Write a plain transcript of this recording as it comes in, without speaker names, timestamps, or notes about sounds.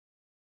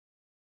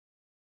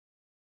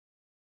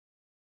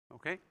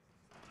Okay.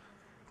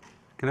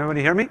 Can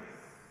everybody hear me?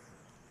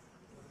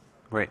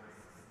 Great.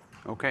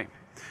 Okay.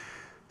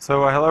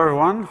 So hello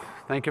everyone.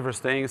 Thank you for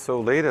staying so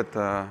late at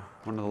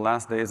one of the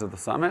last days of the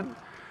summit.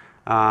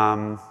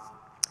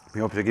 We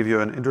hope to give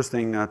you an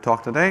interesting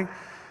talk today.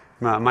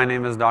 My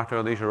name is Dr.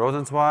 Alicia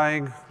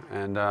Rosenzweig,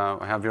 and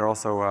I have here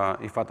also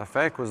Ifat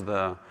Afek, who's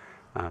the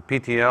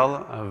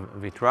PTL of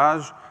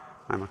Vitrage.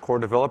 I'm a core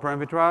developer in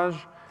Vitrage,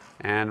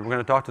 and we're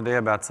going to talk today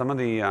about some of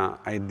the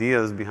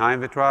ideas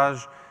behind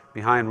Vitrage,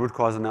 behind root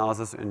cause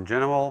analysis in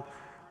general.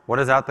 What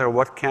is out there?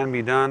 What can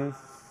be done?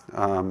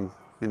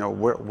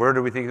 Where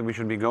do we think that we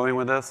should be going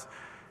with this?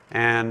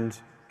 And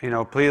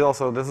please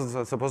also, this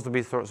is supposed to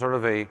be sort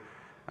of a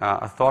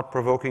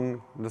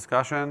thought-provoking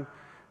discussion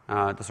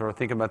to sort of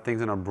think about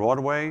things in a broad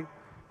way.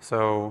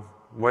 So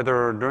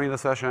whether during the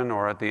session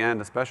or at the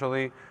end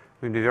especially,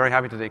 we'd be very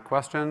happy to take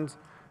questions.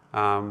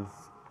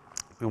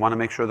 We want to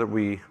make sure that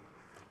we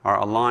are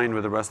aligned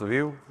with the rest of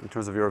you in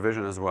terms of your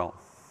vision as well.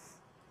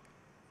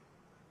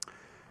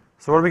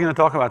 So what are we going to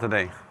talk about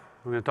today?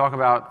 We're going to talk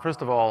about,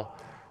 first of all,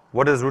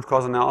 what is root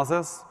cause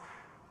analysis?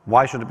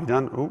 Why should it be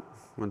done? Oh,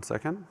 1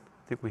 second.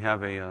 I think we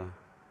have a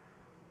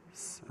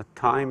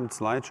timed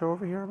slideshow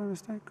over here by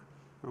mistake.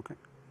 Okay.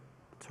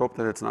 Let's hope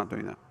that it's not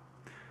doing that.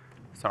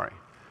 Sorry.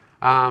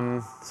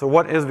 So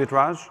what is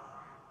Vitrage?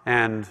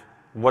 And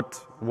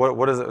what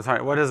is it?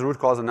 Sorry, what is root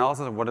cause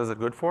analysis and what is it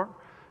good for?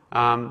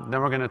 Then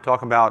we're going to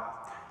talk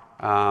about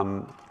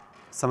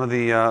some of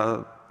the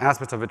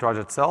aspects of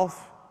Vitrage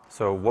itself.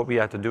 So what we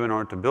had to do in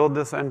order to build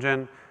this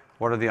engine,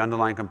 what are the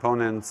underlying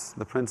components,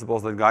 the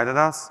principles that guided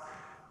us.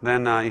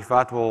 Then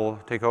Ifat will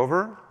take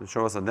over and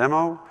show us a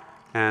demo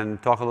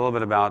and talk a little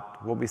bit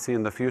about what we see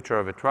in the future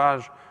of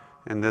Vitrage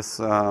and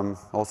this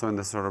also in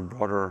this sort of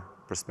broader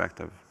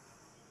perspective.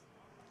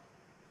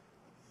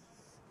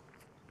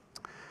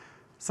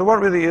 So what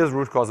really is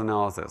root cause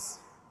analysis?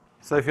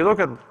 So if you look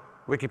at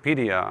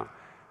Wikipedia,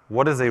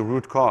 what is a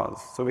root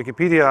cause? So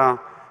Wikipedia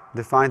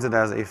defines it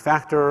as a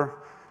factor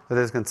that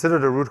is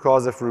considered a root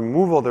cause if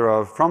removal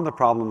thereof from the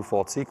problem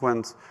fault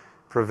sequence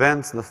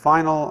prevents the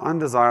final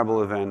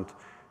undesirable event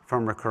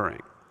from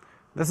recurring.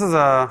 This is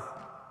a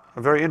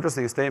very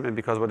interesting statement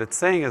because what it's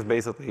saying is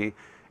basically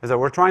is that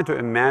we're trying to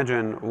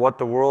imagine what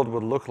the world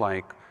would look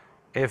like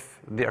if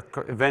the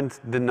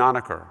event did not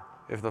occur,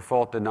 if the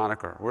fault did not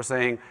occur. We're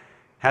saying,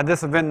 had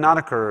this event not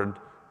occurred,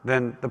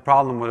 then the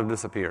problem would have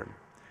disappeared.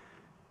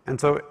 And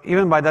so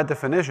even by that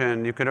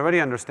definition, you can already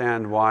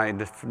understand why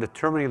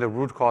determining the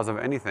root cause of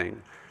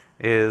anything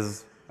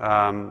is,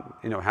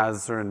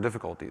 has certain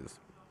difficulties.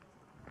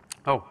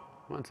 Oh,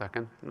 1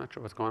 second. I'm not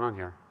sure what's going on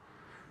here.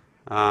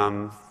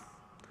 And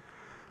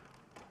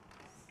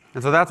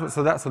so that's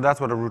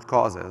what a root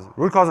cause is.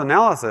 Root cause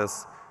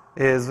analysis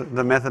is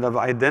the method of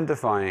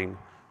identifying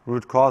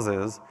root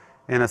causes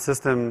in a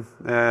system,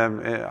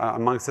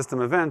 among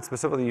system events,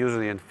 specifically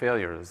usually in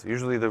failures.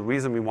 Usually the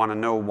reason we want to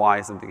know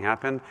why something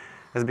happened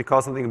is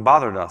because something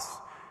bothered us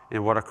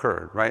in what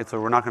occurred, right? So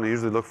we're not going to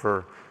usually look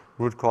for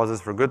root causes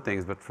for good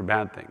things, but for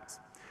bad things.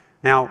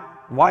 Now,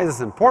 why is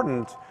this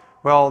important?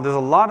 Well, there's a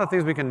lot of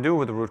things we can do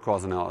with the root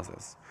cause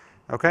analysis,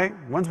 okay?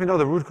 Once we know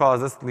the root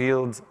cause, this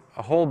yields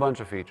a whole bunch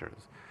of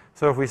features.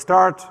 So if we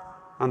start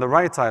on the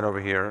right side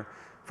over here,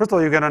 first of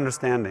all, you get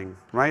understanding,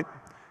 right?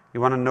 You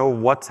want to know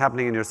what's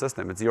happening in your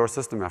system. It's your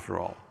system after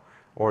all,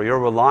 or you're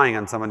relying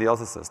on somebody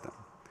else's system.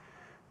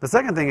 The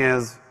second thing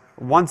is,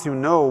 once you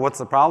know what's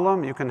the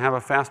problem, you can have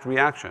a fast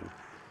reaction.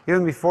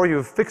 Even before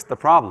you've fixed the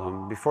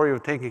problem, before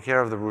you've taken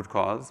care of the root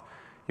cause,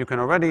 you can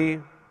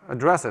already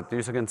address it.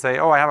 You can say,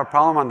 oh, I have a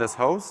problem on this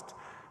host.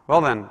 Well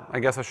then,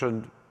 I guess I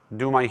should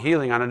do my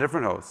healing on a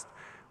different host.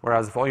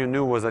 Whereas if all you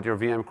knew was that your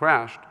VM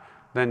crashed,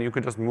 then you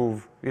could just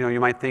move, you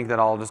might think that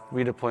I'll just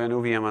redeploy a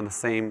new VM on the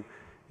same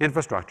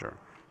infrastructure.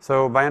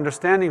 So by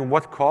understanding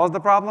what caused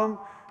the problem,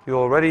 you'll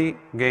already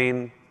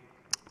gain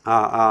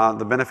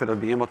the benefit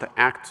of being able to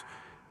act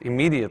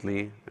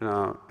immediately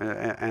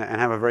and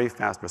have a very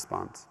fast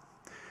response.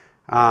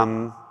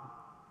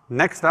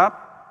 Next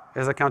up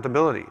is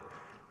accountability.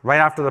 Right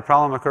after the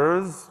problem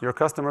occurs, your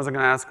customers are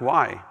going to ask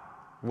why.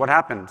 What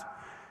happened?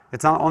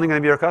 It's not only going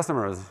to be your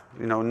customers.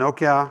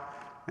 Nokia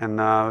and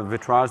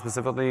Vitrage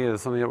specifically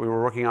is something that we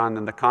were working on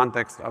in the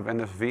context of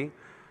NFV,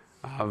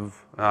 of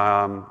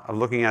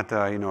looking at,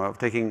 of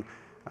taking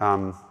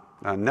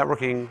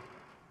networking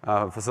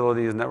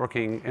facilities,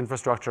 networking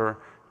infrastructure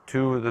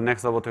to the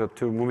next level,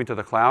 to moving to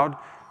the cloud.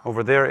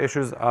 Over there,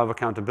 issues of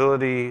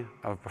accountability,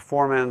 of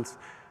performance,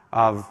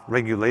 of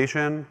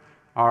regulation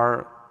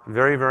are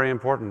very, very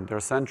important. They're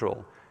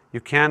central. You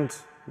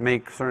can't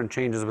make certain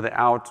changes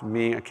without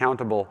being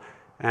accountable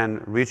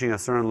and reaching a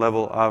certain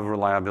level of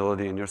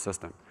reliability in your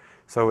system.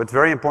 So it's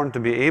very important to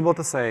be able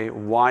to say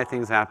why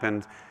things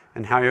happened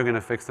and how you're going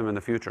to fix them in the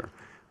future.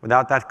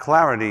 Without that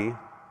clarity,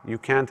 you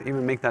can't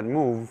even make that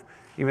move,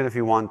 even if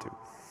you want to.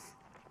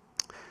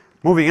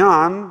 Moving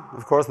on,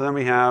 of course, then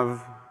we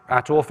have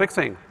actual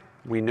fixing.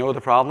 We know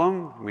the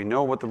problem. We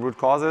know what the root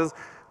cause is.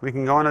 We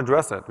can go and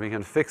address it. We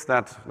can fix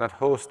that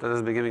host that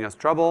is giving us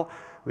trouble.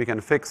 We can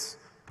fix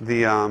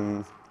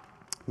the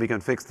We can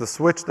fix the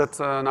switch that's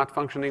not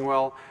functioning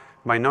well.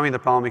 By knowing the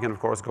problem, we can, of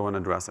course, go and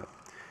address it.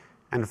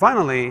 And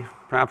finally,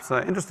 perhaps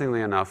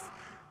interestingly enough,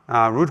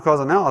 root cause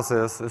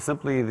analysis is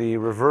simply the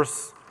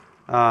reverse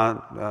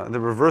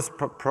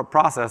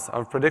process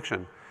of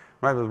prediction.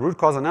 Right? With root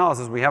cause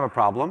analysis, we have a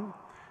problem,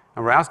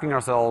 and we're asking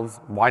ourselves,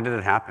 why did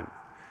it happen?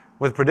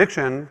 With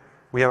prediction,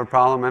 we have a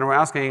problem, and we're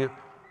asking,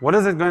 what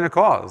is it going to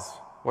cause?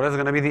 What is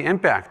going to be the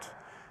impact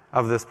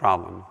of this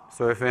problem?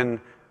 So if in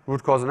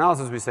root cause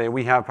analysis we say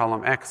we have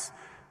problem X,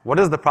 what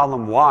is the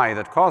problem Y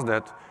that caused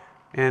it?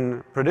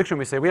 In prediction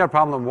we say we have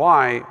problem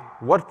Y,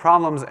 what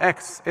problems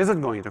X is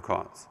it going to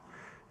cause?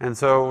 And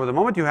so the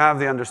moment you have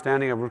the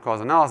understanding of root cause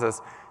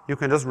analysis, you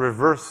can just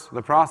reverse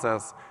the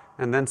process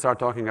and then start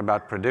talking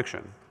about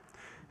prediction.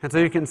 And so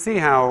you can see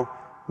how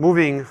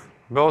moving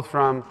both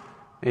from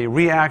a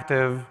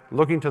reactive,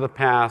 looking to the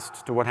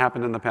past, to what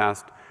happened in the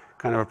past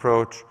kind of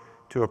approach,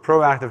 to a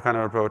proactive kind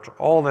of approach,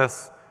 all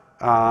this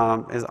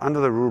is under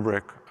the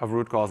rubric of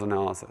root cause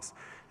analysis.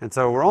 And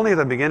so we're only at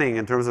the beginning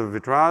in terms of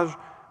Vitrage,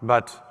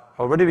 but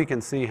already we can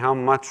see how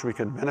much we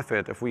could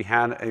benefit if we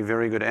had a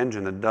very good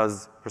engine that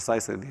does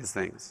precisely these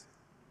things.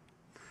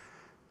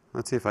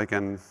 Let's see if I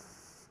can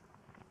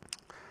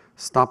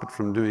stop it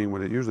from doing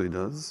what it usually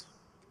does.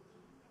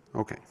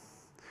 Okay.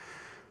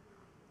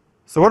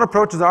 So what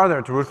approaches are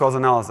there to root cause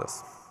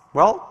analysis?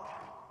 Well,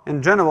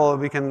 in general,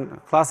 we can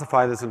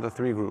classify this into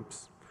 3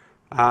 groups.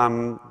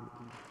 Whoop,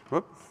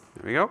 there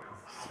we go.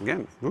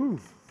 Again, ooh,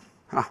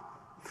 ha.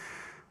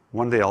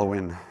 One day I'll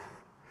win.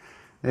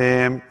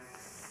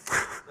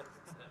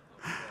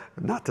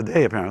 Not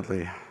today,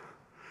 apparently.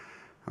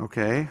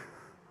 Okay.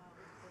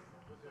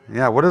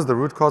 Yeah, what is the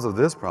root cause of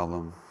this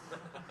problem?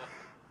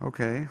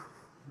 Okay.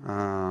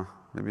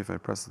 Maybe if I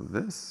press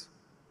this.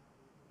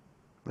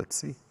 Let's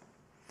see.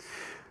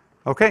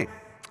 Okay.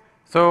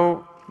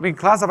 So we can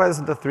classify this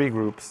into 3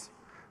 groups.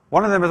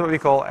 One of them is what we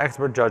call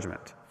expert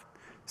judgment.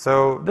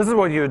 So this is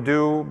what you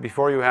do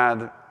before you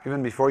had,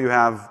 even before you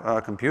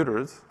have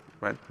computers,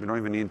 right? You don't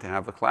even need to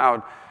have the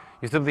cloud.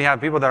 You simply have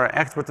people that are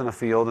experts in a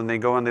field, and they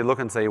go and they look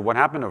and say, what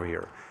happened over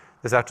here?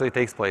 This actually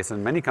takes place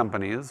in many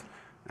companies,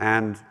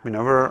 and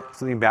whenever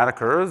something bad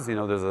occurs,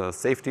 there's a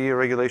safety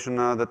regulation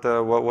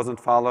that wasn't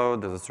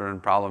followed, there's a certain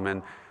problem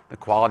in the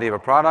quality of a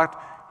product.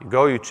 You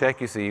go, you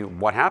check, you see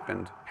what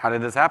happened. How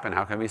did this happen?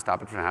 How can we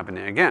stop it from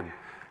happening again,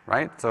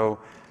 right? So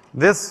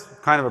this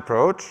kind of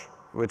approach,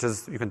 which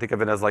is, you can think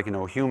of it as like,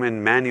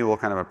 human manual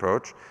kind of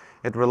approach,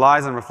 it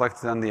relies and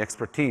reflects on the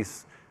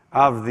expertise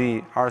of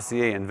the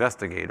RCA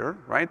investigator,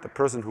 right? The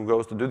person who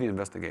goes to do the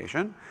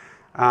investigation.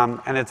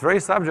 And it's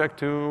very subject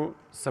to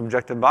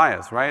subjective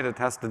bias, right? It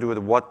has to do with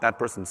what that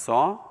person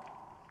saw,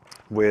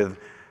 with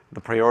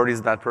the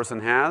priorities that person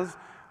has,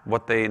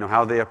 what they,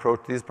 how they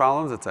approach these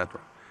problems,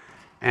 etc.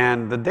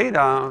 And the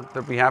data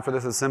that we have for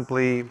this is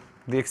simply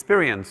the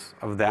experience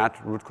of that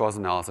root cause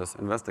analysis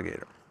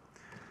investigator.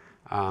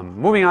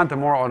 Moving on to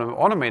more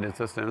automated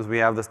systems, we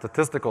have the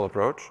statistical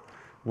approach,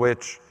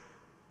 which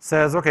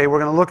says, okay, we're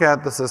going to look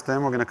at the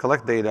system, we're going to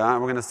collect data,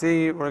 and we're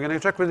going to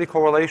check really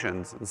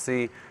correlations and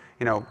see,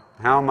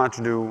 how much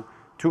do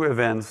 2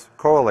 events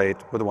correlate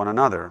with one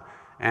another.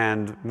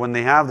 And when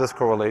they have this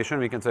correlation,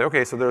 we can say,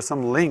 okay, so there's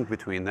some link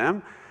between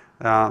them.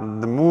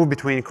 The move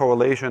between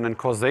correlation and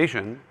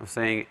causation, of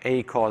saying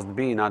A caused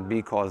B, not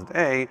B caused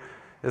A,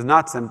 is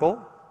not simple.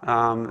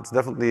 It's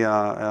definitely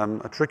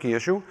a tricky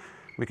issue.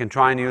 We can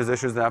try and use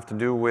issues that have to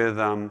do with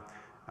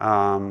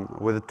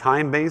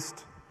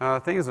time-based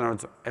things. In other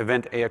words,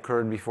 event A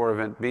occurred before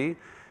event B.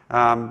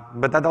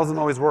 But that doesn't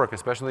always work,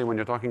 especially when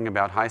you're talking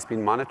about high-speed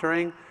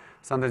monitoring.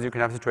 Sometimes you can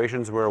have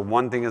situations where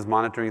one thing is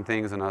monitoring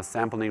things in a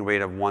sampling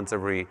rate of once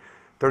every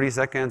 30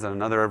 seconds and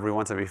another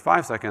once every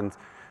 5 seconds.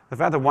 The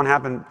fact that one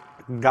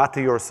got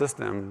to your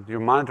system, your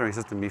monitoring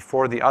system,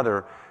 before the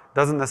other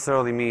doesn't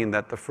necessarily mean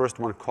that the first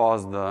one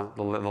caused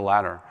the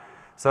latter.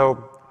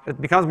 So it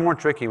becomes more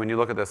tricky when you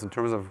look at this in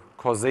terms of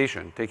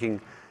causation,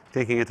 taking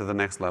it to the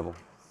next level.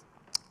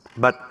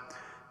 But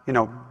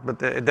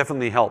it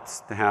definitely helps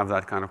to have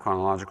that kind of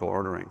chronological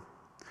ordering.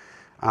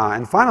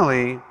 And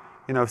finally,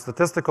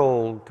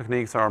 statistical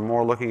techniques are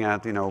more looking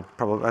at,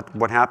 probably at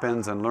what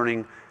happens and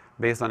learning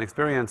based on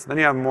experience. Then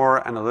you have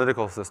more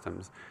analytical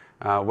systems,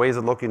 ways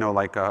that look,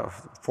 like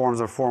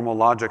forms of formal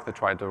logic that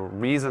try to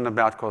reason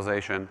about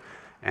causation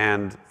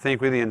and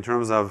think really in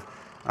terms of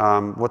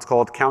what's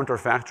called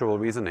counterfactual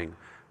reasoning,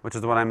 which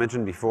is what I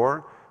mentioned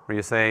before, where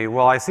you say,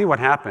 well, I see what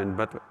happened,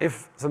 but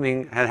if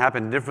something had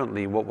happened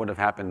differently, what would have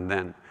happened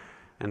then?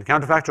 And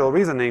counterfactual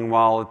reasoning,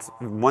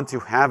 once you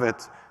have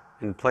it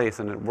in place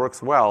and it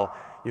works well,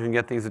 you can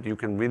get things that you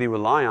can really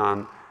rely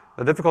on.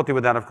 The difficulty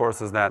with that, of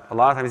course, is that a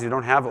lot of times you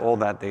don't have all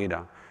that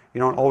data. You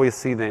don't always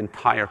see the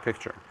entire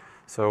picture.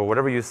 So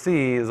whatever you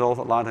see is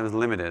also a lot of times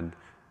limited,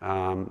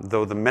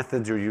 though the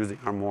methods you're using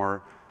are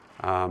more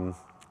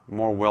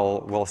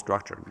well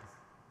structured.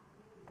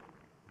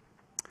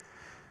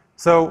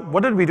 So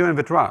what did we do in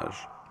Vitrage?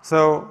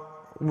 So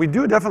we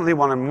do definitely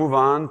want to move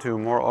on to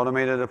more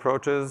automated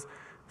approaches,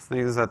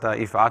 things that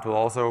Ifat will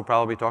also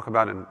probably talk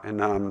about in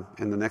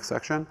the next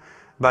section.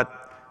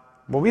 But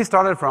what we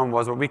started from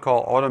was what we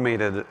call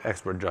automated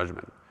expert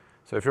judgment.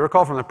 So if you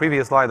recall from the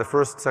previous slide, the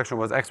first section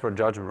was expert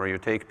judgment, where you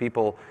take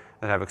people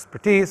that have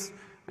expertise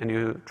and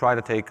you try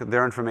to take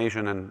their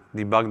information and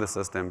debug the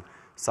system,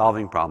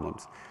 solving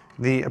problems.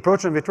 The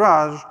approach in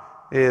Vitrage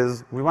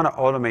is we want to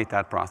automate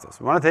that process.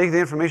 We want to take the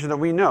information that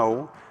we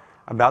know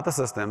about the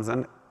systems,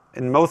 and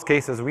in most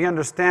cases, we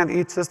understand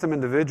each system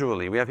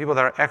individually. We have people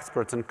that are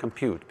experts in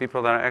compute,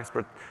 people that are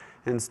experts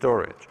in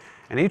storage.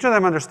 And each of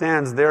them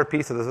understands their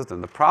piece of the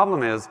system. The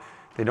problem is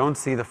they don't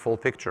see the full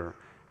picture.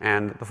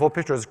 And the full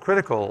picture is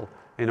critical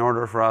in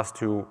order for us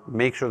to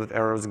make sure that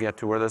errors get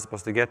to where they're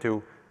supposed to get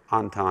to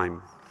on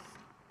time.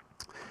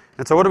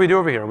 And so what do we do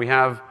over here? We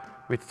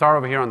start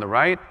over here on the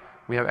right.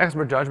 We have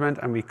expert judgment,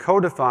 and we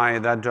codify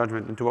that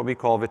judgment into what we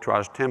call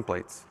Vitrage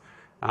templates.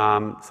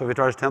 So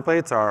Vitrage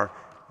templates are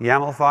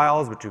YAML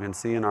files, which you can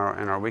see in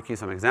our wiki,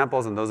 some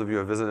examples, and those of you who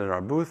have visited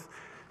our booth.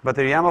 But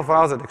they're YAML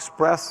files that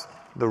express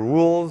the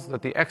rules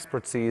that the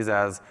expert sees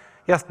as,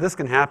 yes, this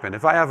can happen.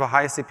 If I have a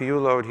high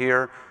CPU load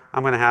here,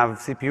 I'm going to have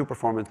CPU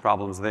performance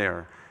problems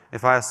there.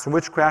 If I have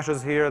switch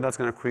crashes here, that's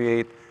going to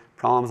create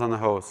problems on the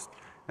host,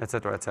 et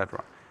cetera, et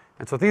cetera.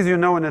 And so these you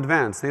know in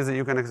advance, things that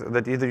you can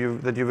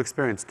that you've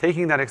experienced,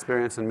 taking that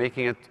experience and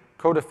making it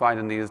codified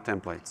in these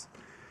templates.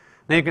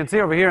 Now you can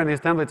see over here in these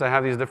templates I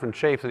have these different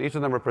shapes, and each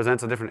of them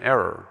represents a different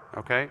error.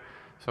 Okay,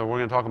 so we're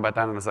going to talk about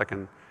that in a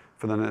second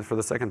for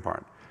the second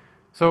part.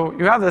 So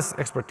you have this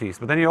expertise,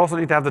 but then you also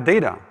need to have the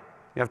data.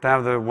 You have to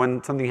have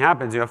when something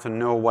happens, you have to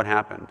know what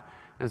happened,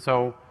 and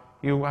so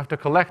you have to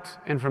collect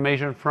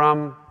information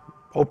from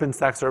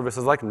OpenStack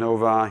services like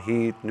Nova,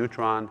 Heat,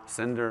 Neutron,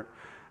 Cinder.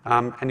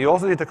 And you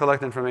also need to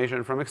collect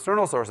information from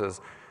external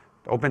sources.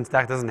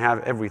 OpenStack doesn't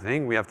have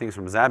everything. We have things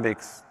from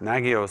Zabbix,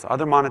 Nagios,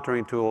 other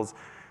monitoring tools.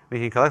 We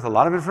can collect a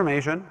lot of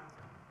information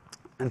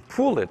and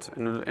pool it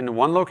in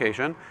one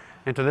location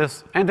into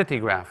this entity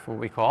graph, what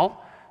we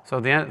call. So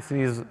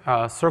these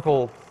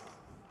circle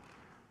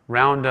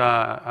round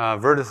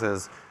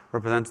vertices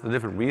represents the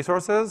different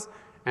resources,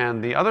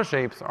 and the other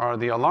shapes are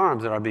the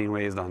alarms that are being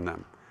raised on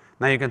them.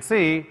 Now you can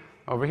see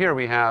over here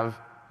we have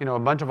a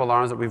bunch of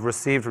alarms that we've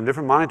received from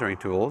different monitoring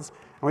tools,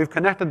 and we've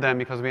connected them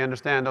because we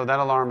understand, oh, that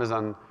alarm is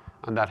on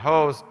that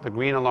host, the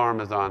green alarm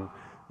is on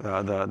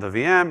the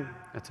VM,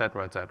 et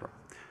cetera, et cetera.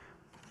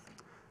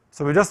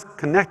 So we just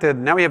connected,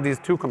 now we have these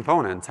two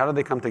components. How do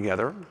they come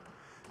together?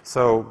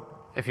 So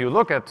if you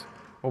look at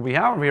what we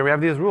have over here, we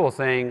have these rules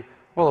saying,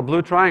 well, a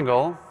blue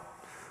triangle,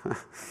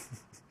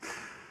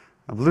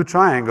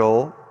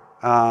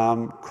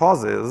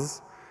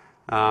 causes,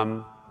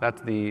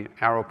 that's the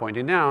arrow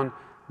pointing down,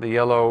 the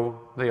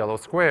yellow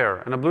square.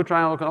 And a blue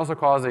triangle can also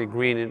cause a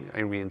green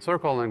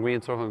circle, and a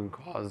green circle can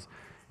cause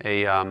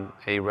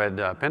a red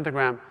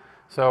pentagram.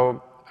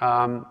 So,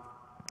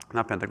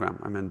 not pentagram,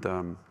 I meant,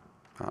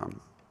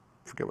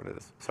 forget what it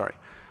is, sorry.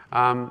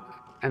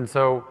 And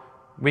so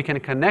we can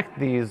connect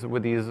these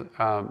with these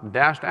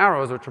dashed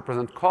arrows, which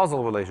represent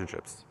causal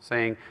relationships,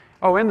 saying,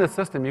 oh, in this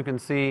system you can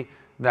see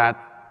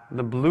that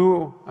the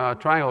blue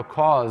triangle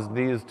caused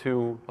these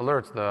two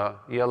alerts, the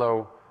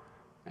yellow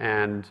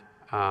and,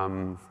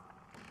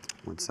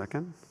 one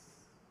second.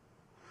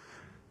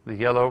 The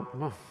yellow,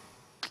 oh,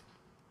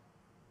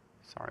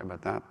 sorry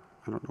about that.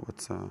 I don't know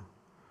what's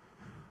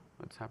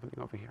happening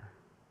over here.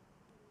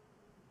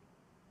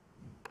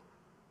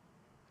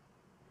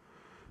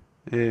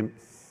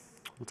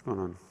 What's going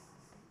on?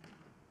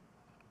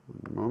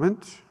 One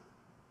moment.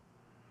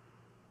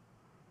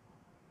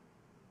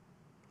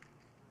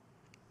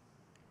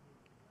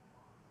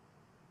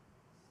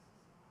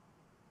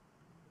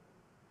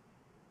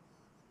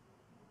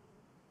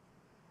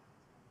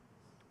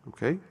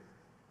 Okay,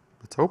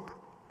 let's hope.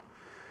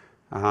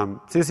 So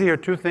you see here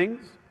two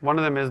things. One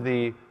of them is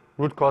the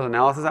root cause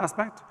analysis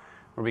aspect,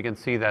 where we can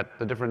see that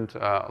the different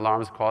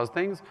alarms cause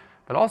things.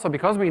 But also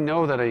because we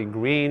know that a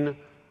green,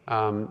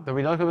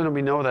 we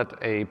know that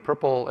a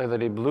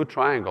blue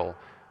triangle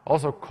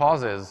also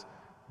causes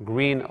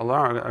green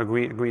alarm, a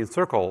green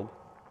circle.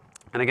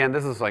 And again,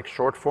 this is like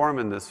short form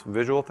in this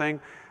visual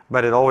thing,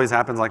 but it always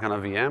happens like on a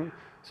VM.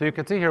 So you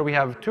can see here we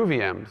have two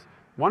VMs.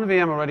 One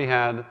VM already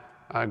had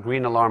a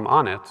green alarm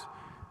on it,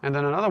 and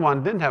then another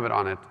one didn't have it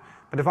on it.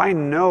 But if I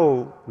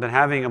know that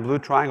having a blue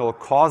triangle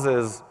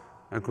causes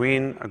a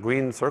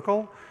green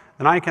circle,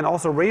 then I can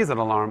also raise that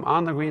alarm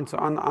on the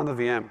on the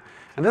VM.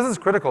 And this is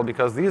critical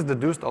because these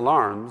deduced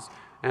alarms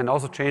and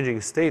also changing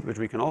state, which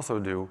we can also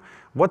do,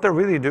 what they're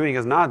really doing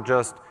is not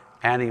just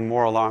adding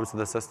more alarms to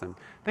the system.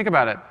 Think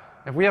about it.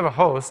 If we have a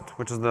host,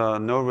 which is the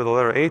node with the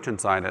letter H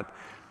inside it,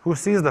 who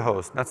sees the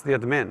host? That's the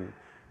admin.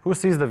 Who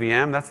sees the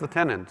VM? That's the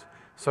tenant.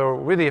 So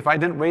really, if I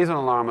didn't raise an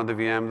alarm on the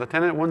VM, the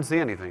tenant wouldn't see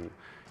anything.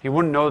 He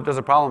wouldn't know that there's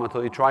a problem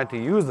until he tried to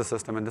use the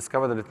system and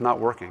discover that it's not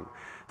working.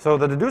 So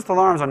the deduced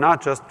alarms are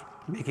not just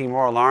making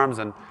more alarms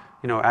and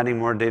adding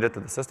more data to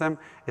the system.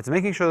 It's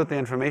making sure that the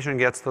information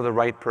gets to the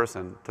right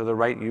person, to the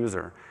right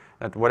user,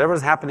 that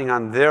whatever's happening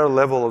on their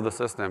level of the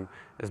system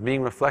is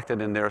being reflected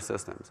in their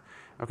systems.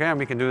 Okay, and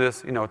we can do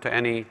this, to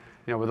any,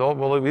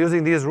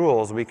 using these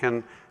rules, we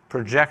can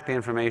project the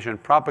information,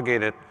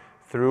 propagate it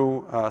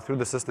through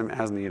the system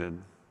as needed.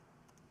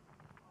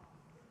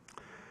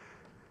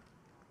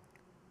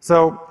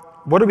 So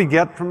what do we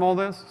get from all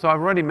this? So I've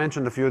already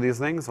mentioned a few of these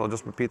things. I'll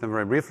just repeat them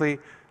very briefly.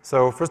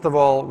 So first of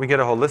all, we get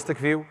a holistic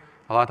view.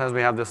 A lot of times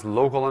we have this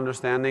local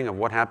understanding of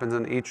what happens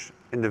in each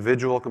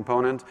individual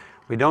component.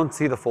 We don't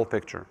see the full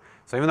picture.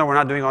 So even though we're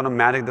not doing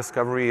automatic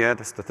discovery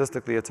yet,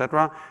 statistically, et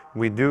cetera,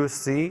 we do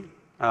see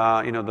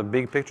the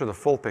big picture, the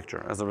full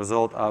picture, as a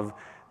result of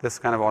this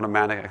kind of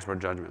automatic expert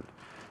judgment.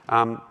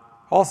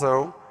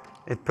 Also,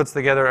 it puts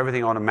together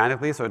everything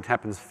automatically, so it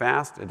happens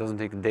fast. It doesn't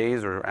take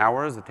days or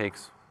hours. It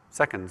takes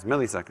seconds,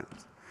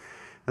 milliseconds.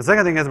 The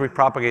second thing is we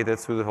propagate it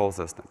through the whole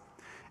system.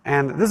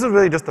 And this is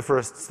really just the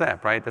first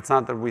step, right? It's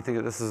not that we think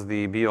that this is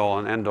the be-all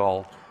and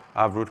end-all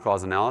of root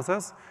cause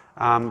analysis,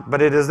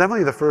 but it is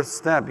definitely the first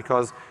step,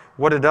 because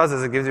what it does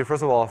is it gives you,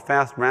 first of all, a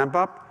fast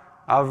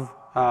ramp-up of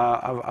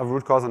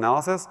root cause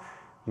analysis.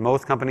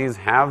 Most companies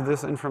have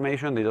this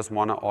information. They just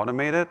want to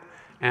automate it.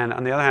 And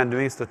on the other hand,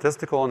 doing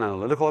statistical and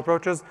analytical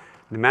approaches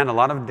demand a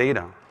lot of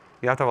data.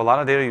 You have to have a lot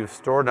of data you've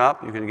stored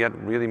up. You can get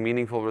really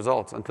meaningful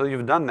results. Until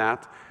you've done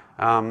that,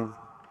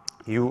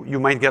 you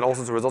might get all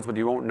sorts of results, but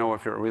you won't know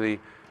if you're really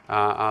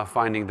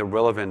finding the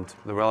relevant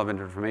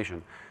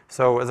information.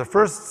 So as a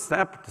first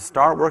step to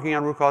start working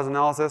on root cause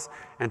analysis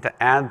and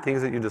to add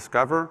things that you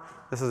discover,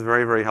 this is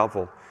very, very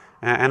helpful.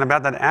 And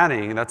about that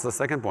adding, that's the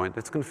second point.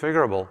 It's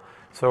configurable.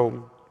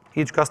 So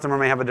each customer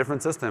may have a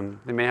different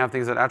system. They may have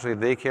things that actually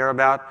they care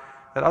about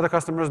that other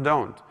customers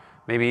don't.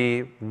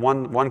 Maybe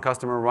one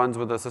customer runs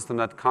with a system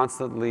that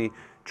constantly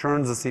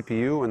churns the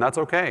CPU, and that's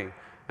okay.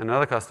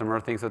 Another customer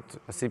thinks that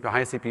a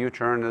high CPU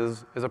churn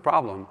is a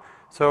problem.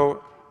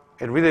 So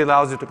it really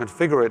allows you to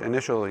configure it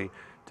initially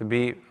to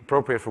be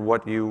appropriate for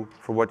what you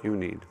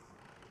need.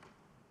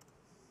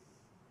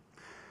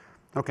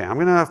 Okay, I'm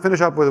going to finish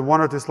up with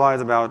one or two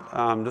slides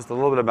about just a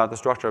little bit about the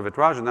structure of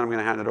Vitrage, and then I'm going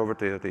to hand it over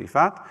to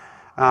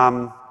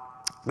Yifat.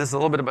 This is a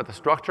little bit about the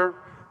structure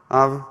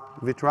of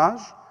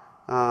Vitrage.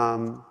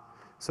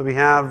 So we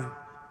have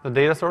the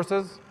data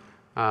sources.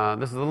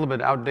 This is a little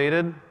bit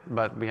outdated,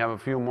 but we have a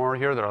few more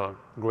here that are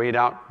grayed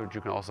out, which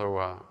you can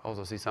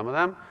also see some of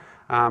them.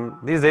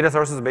 These data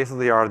sources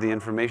basically are the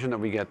information that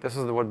we get. This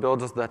is what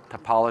builds us the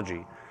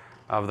topology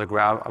of the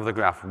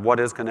graph. What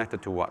is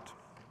connected to what?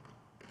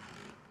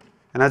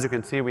 And as you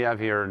can see, we have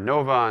here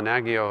Nova,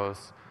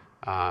 Nagios,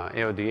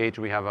 AODH.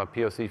 We have a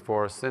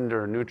POC4,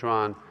 Cinder,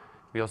 Neutron.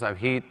 We also have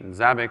Heat and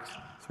Zabbix.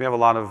 So we have a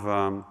lot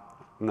of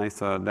nice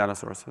data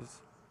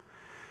sources.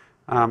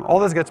 All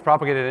this gets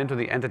propagated into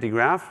the entity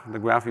graph, the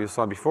graph you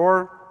saw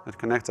before that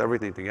connects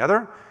everything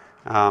together.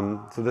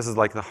 So this is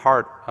like the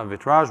heart of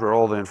Vitrage, where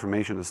all the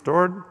information is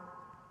stored.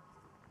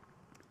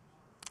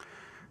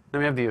 Then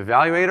we have the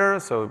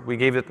evaluator. So we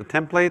gave it the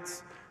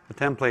templates. The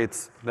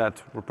templates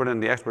that were put in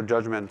the expert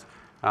judgment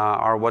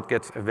are what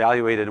gets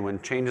evaluated when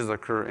changes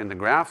occur in the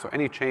graph. So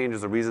any change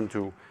is a reason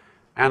to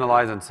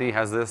analyze and see,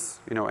 has this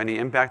any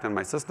impact on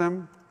my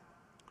system?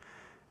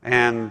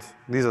 And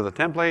these are the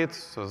templates.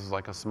 So this is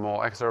like a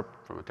small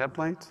excerpt from a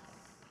template.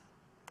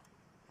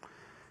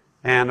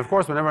 And of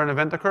course, whenever an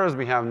event occurs,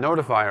 we have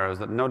notifiers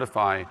that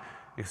notify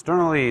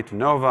externally to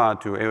Nova,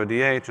 to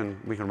AODH, and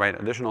we can write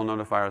additional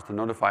notifiers to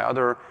notify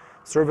other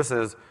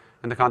services.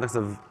 In the context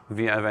of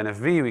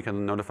NFV, we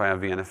can notify a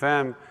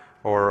VNFM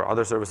or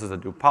other services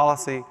that do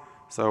policy.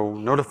 So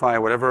notify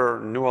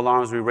whatever new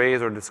alarms we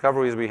raise or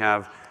discoveries we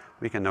have,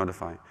 we can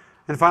notify.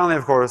 And finally,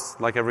 of course,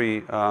 like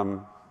every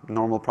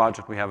normal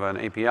project, we have an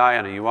API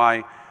and a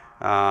UI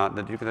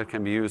that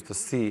can be used to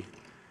see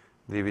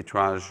the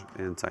Vitrage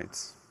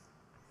insights.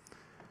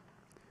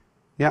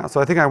 Yeah,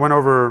 so I think I went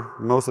over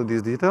most of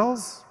these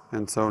details,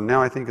 and so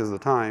now I think is the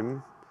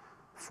time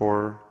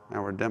for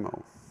our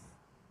demo.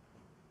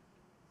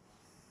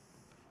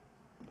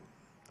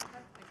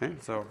 Okay,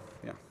 so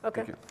yeah.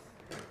 Okay. Thank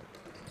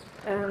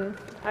you.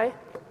 Hi.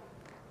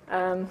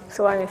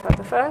 So I'm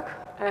Yifat,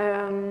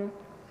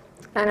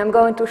 and I'm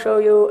going to show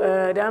you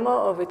a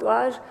demo of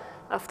Vitrage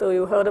after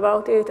you heard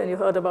about it and you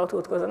heard about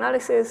root cause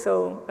analysis.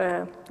 So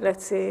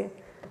let's see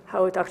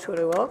how it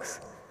actually works.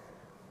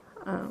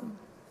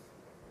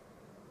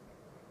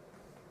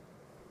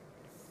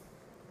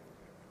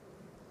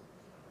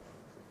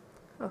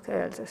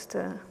 Okay, I'll just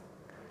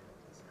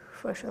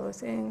refresh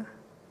everything.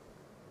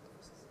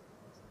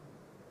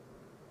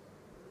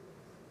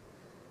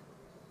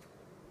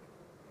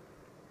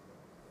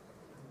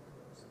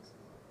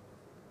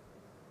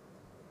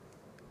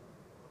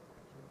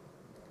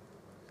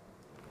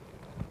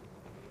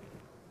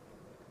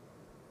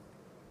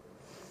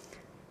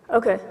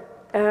 Okay,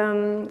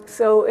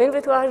 so in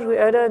Vitrage we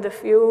added a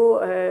few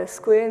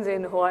screens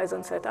in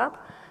Horizon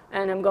Setup,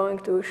 and I'm going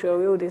to show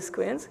you these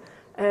screens.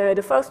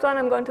 The first one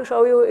I'm going to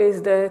show you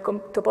is the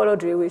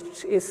topology,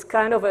 which is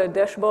kind of a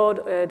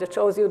dashboard that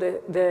shows you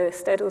the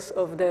status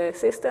of the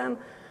system.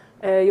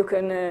 You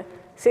can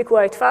see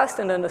quite fast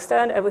and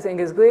understand everything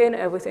is green,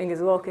 everything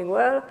is working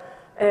well.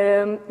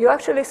 You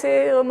actually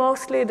see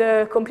mostly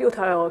the compute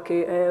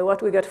hierarchy,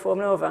 what we get from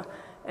Nova.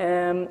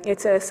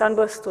 It's a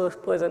sunburst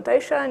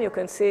presentation. You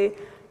can see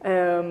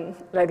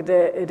like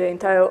the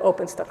entire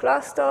OpenStack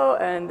cluster,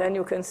 and then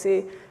you can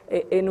see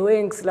in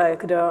rings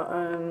like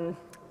the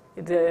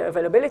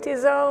availability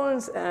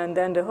zones, and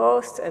then the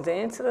hosts and the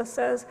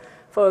instances.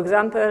 For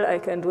example, I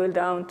can drill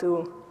down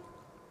to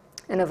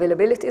an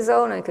availability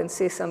zone. I can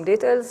see some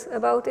details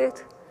about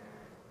it.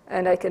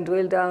 And I can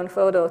drill down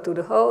further to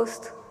the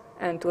host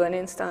and to an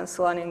instance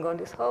running on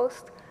this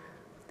host.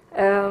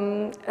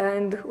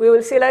 And we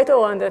will see later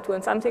on that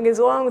when something is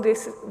wrong,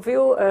 this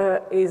view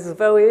is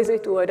very easy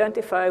to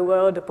identify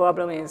where the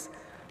problem is.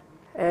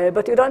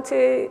 But you don't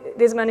see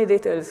this many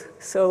details.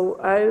 So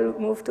I'll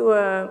move to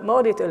a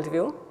more detailed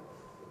view,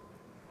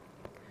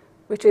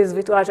 which is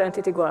Vitrage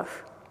entity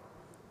graph.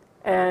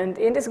 And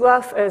in this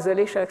graph, as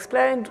Alicia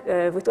explained,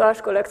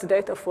 Vitrage collects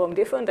data from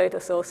different data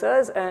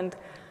sources, and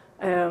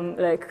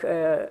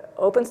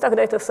OpenStack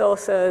data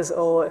sources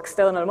or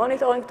external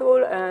monitoring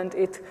tool, and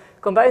it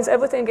combines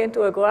everything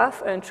into a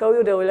graph and show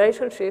you the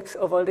relationships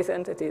of all these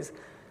entities.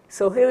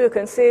 So here you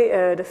can see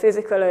the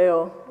physical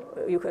layer.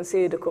 You can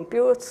see the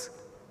computes.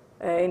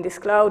 In this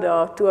cloud, there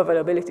are 2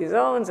 availability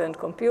zones and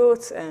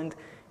computes, and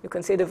you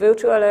can see the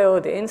virtual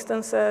layer, the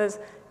instances.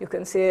 You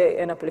can see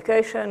an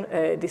application.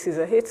 This is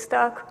a heat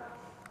stack.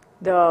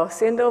 There are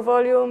Cinder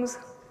volumes,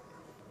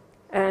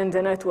 and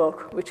the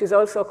network, which is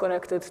also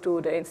connected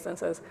to the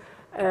instances.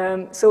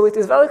 So it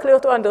is very clear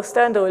to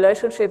understand the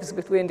relationships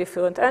between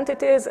different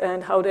entities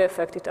and how they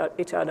affect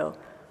each other.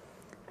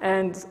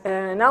 And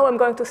now I'm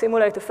going to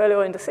simulate a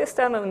failure in the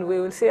system, and we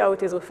will see how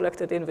it is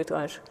reflected in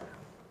Vitrage.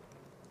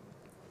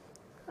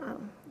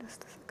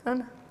 Just a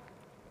second.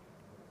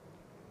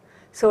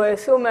 So I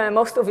assume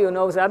most of you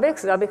know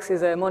Zabbix. Zabbix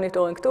is a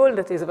monitoring tool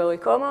that is very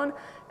common,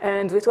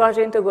 and Vitrage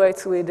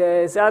integrates with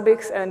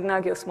Zabbix and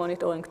Nagios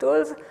monitoring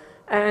tools.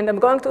 And I'm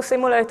going to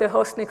simulate a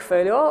hostnik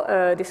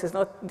failure. This is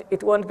not,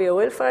 it won't be a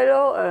real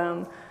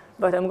failure,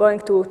 but I'm going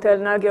to tell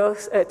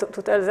Nagios,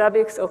 to tell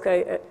Zabbix,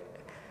 okay,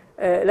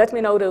 let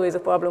me know there is a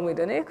problem with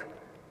the NIC.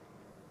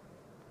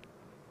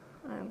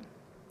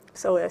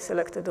 Sorry, I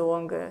selected the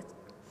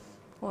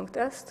wrong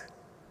test.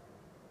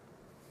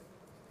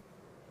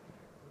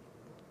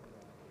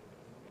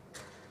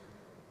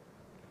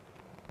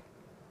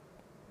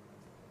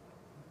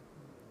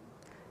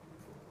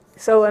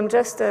 So I'm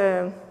just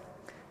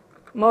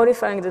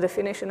modifying the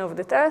definition of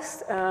the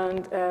test,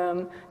 and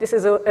this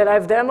is a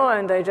live demo,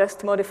 and I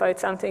just modified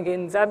something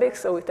in Zabbix,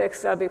 so it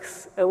takes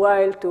Zabbix a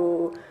while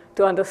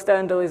to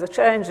understand there is a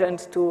change and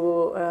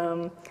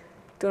to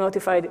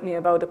notify me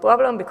about the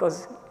problem,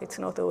 because it's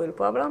not a real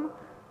problem.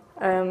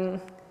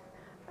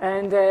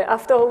 And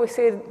after we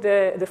see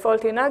the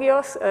faulty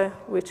Nagios,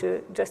 which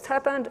just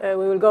happened,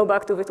 we will go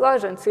back to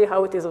Vitrage and see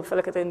how it is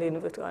reflected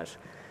in Vitrage.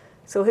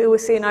 So here we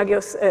see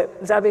Nagios,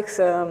 Zabbix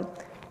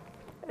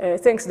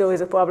thinks there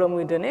is a problem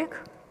with the NIC.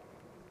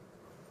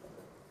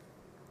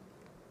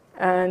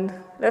 And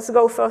let's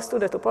go first to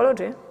the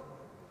topology.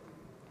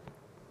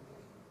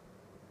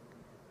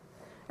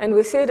 And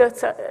we see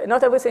that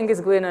not everything is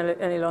green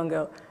any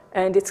longer.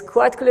 And it's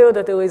quite clear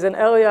that there is an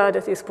area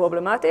that is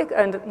problematic.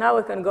 And now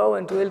we can go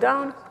and drill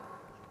down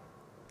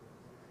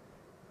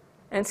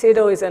and see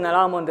there is an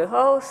alarm on the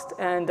host.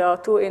 And there are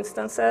 2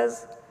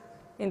 instances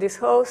in this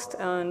host.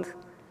 And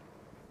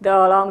there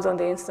are alarms on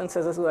the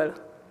instances as well.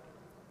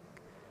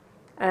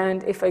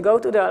 And if I go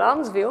to the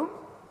alarms view,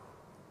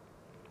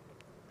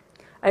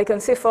 I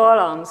can see 4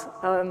 alarms.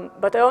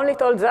 But I only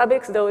told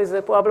Zabbix there is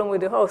a problem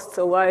with the host,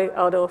 so why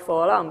are there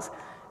 4 alarms?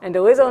 And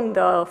the reason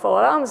there are 4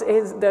 alarms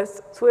is that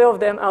 3 of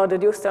them are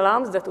deduced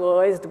alarms that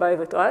were raised by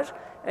Vitrage.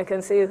 I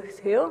can see it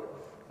here.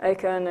 I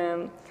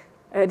can,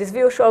 this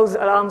view shows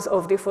alarms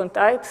of different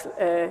types.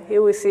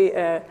 Here we see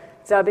a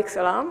Zabbix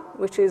alarm,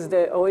 which is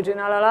the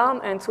original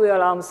alarm, and 3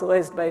 alarms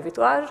raised by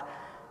Vitrage.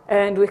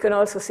 And we can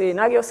also see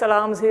Nagios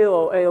alarms here,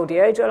 or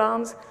AODH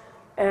alarms.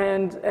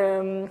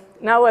 And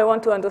now I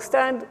want to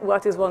understand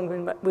what is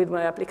wrong with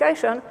my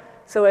application,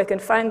 so I can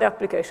find the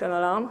application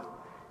alarm.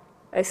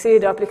 I see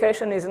the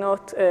application is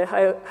not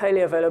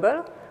highly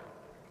available,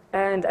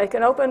 and I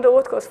can open the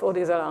root cause for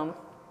this alarm.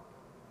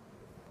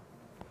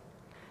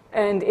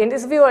 And in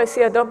this view, I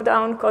see a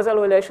top-down causal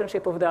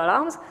relationship of the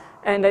alarms,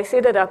 and I see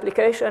that the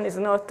application is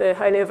not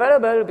highly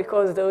available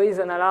because there is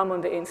an alarm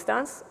on the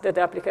instance that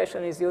the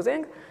application is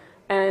using.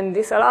 And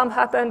this alarm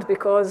happened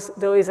because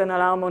there is an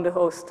alarm on the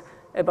host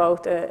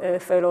about a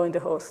failure in the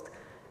host.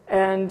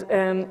 And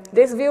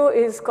this view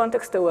is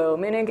context-aware,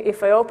 meaning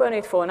if I open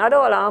it for another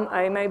alarm,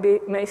 I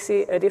may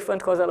see a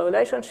different causal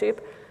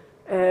relationship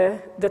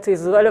that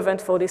is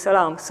relevant for this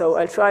alarm. So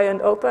I'll try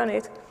and open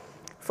it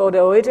for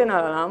the original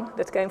alarm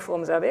that came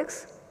from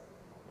Zabbix.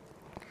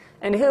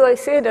 And here I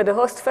see that the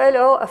host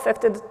failure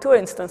affected 2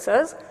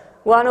 instances.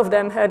 One of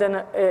them had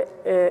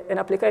an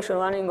application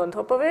running on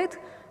top of it,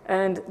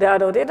 and the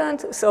other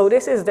didn't. So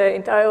this is the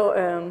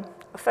entire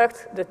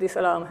effect that this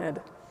alarm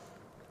had.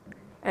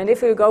 And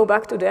if we go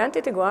back to the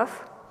entity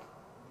graph,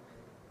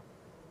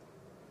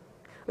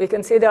 we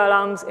can see the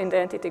alarms in the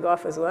entity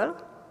graph as well.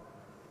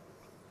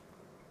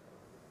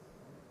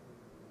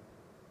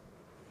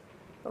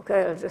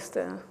 Okay, I'll just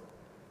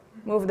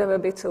move them a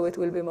bit so it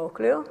will be more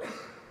clear.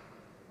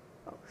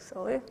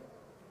 sorry.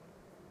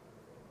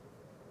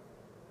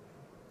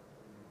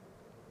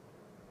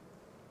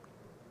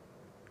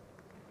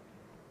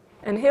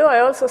 And here I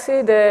also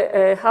see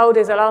how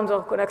these alarms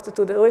are connected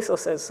to the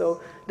resources.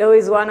 So there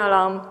is one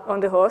alarm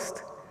on the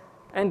host,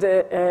 and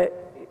the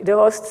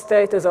host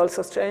state is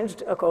also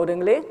changed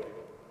accordingly.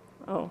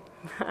 Oh,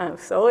 I'm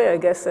sorry, I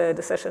guess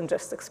the session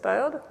just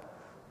expired.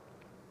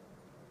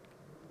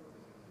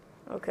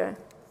 Okay.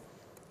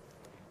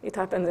 It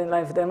happens in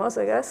live demos,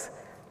 I guess.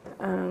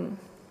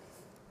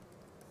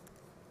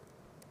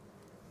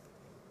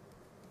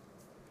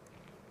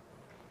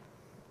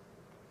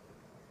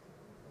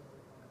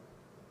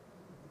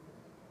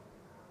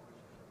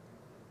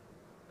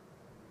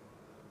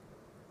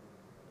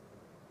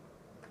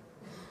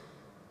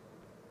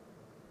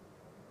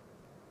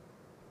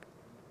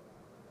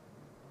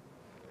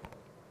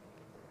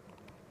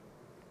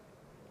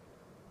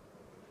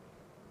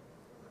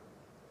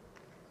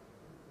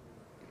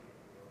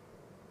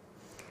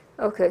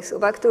 Okay, so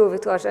back to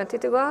Vitrage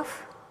entity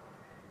graph.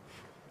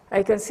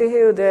 I can see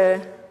here the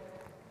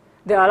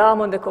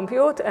alarm on the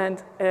compute,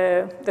 and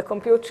the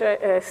compute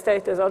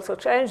state is also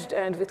changed,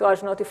 and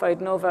Vitrage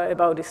notified Nova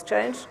about this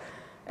change.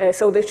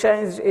 So the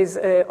change is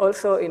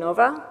also in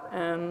Nova.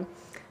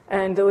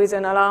 And there is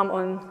an alarm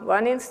on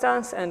one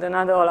instance and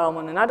another alarm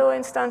on another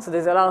instance.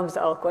 These alarms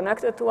are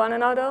connected to one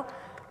another,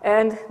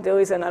 and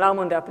there is an alarm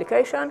on the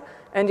application.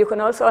 And you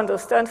can also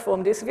understand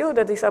from this view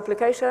that this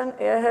application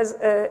has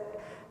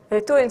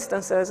two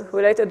instances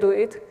related to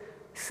it.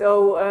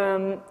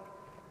 So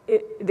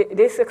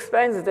this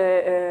explains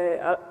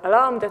the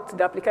alarm that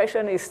the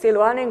application is still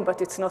running,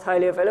 but it's not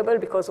highly available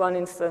because one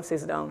instance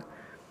is down.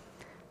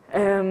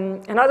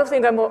 Another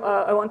thing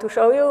I want to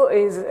show you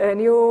is a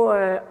new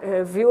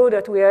view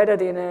that we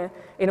added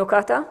in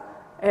Okata.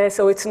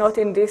 So it's not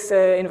in this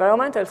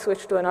environment. I'll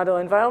switch to another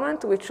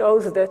environment, which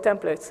shows the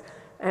templates.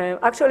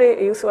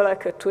 Actually, you saw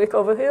like a trick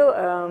over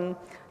here.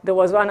 There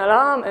was one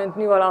alarm, and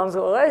new alarms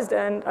were raised,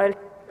 and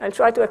I'll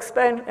try to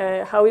explain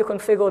how you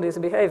configure this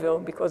behavior,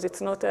 because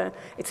it's not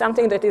it's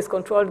something that is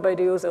controlled by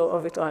the user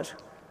of Vitrage.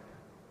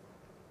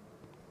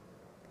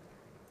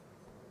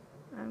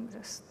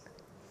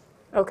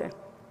 Okay.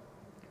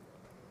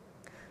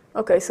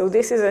 Okay, so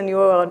this is a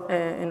new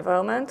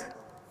environment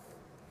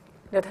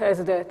that has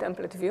the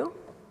template view.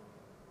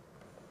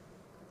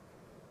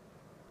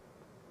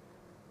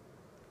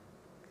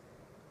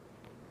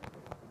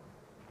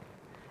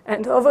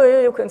 And over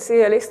here, you can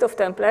see a list of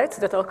templates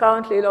that are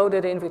currently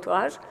loaded in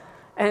Vitrage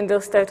and their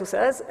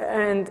statuses.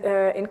 And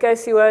in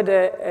case you had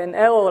an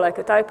error, like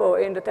a typo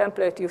in the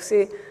template, you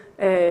see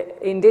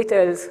in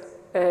details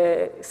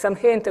some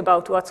hint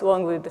about what's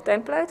wrong with the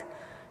template.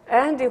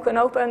 And you can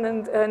open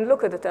and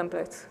look at the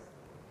templates.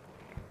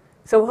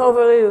 So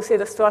over here, you see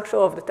the structure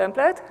of the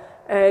template.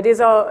 These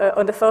are,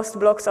 on the first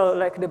blocks, are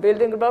like the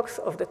building blocks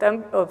of the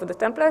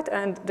template.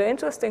 And the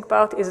interesting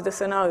part is the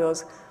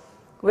scenarios.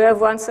 We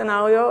have one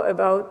scenario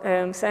about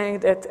saying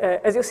that,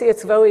 as you see,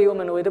 it's very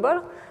human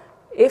readable.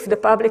 If the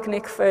public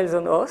NIC fails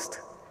on host,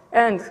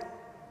 and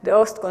the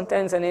host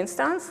contains an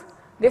instance,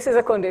 this is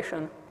a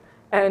condition.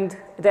 And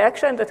the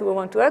action that we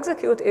want to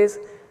execute is,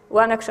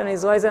 one action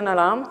is raise an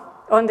alarm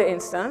on the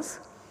instance,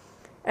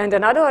 and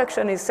another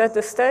action is set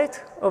the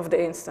state of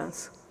the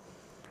instance.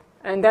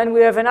 And then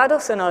we have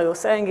another scenario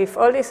saying if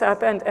all this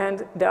happened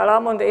and the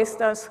alarm on the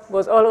instance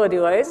was already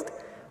raised,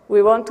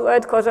 we want to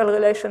add causal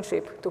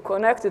relationship to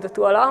connect the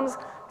two alarms,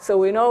 so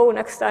we know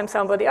next time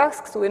somebody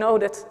asks, we know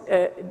that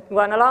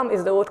one alarm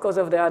is the root cause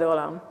of the other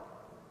alarm.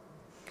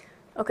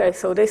 Okay,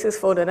 so this is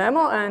for the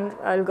demo, and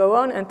I'll go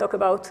on and talk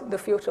about the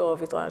future of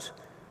Vitrage.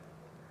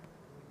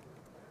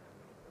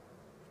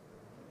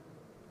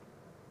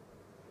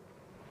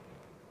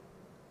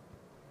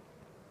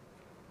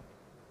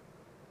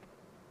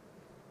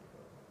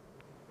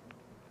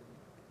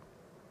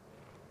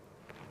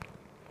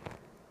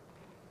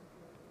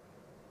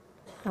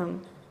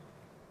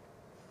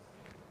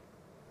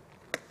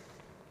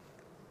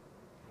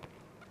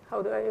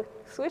 How do I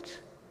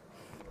switch?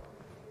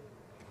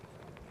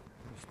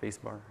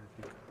 Spacebar,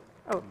 I think.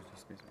 Oh.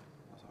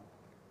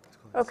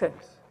 Okay.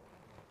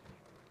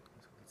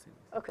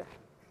 Okay.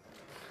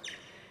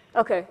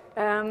 Okay.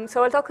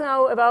 So I'll talk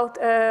now about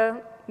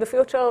the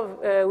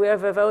future. We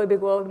have a very big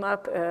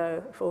roadmap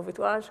for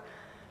Vitrage.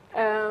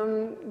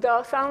 There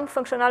are some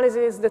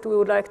functionalities that we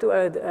would like to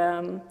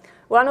add.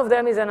 One of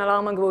them is an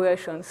alarm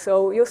aggregation.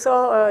 So you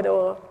saw there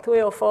were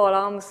 3 or 4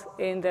 alarms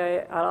in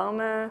the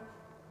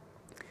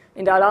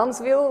alarms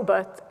view,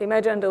 but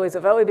imagine there is a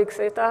very big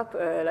setup,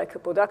 like a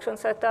production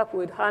setup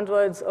with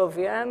hundreds of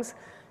VMs,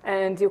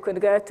 and you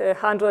could get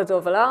hundreds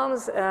of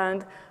alarms.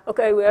 And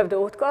okay, we have the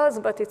root cause,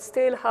 but it's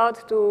still hard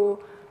to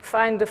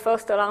find the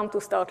first alarm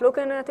to start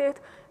looking at it.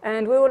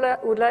 And we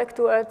would like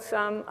to add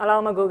some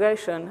alarm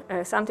aggregation,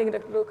 something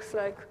that looks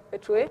like a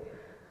tree.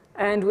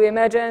 And we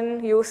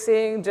imagine you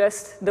seeing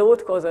just the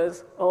root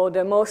causes or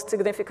the most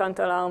significant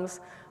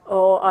alarms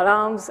or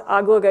alarms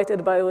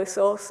aggregated by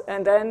resource,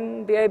 and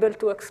then be able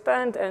to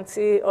expand and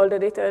see all the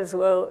details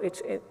where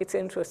it's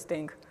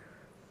interesting.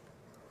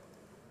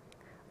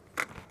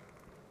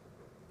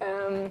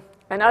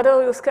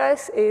 Another use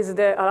case is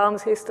the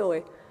alarms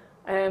history.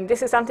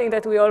 This is something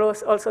that we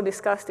also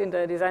discussed in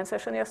the design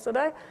session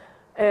yesterday.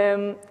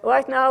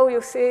 Right now,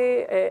 you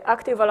see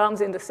active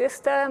alarms in the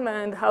system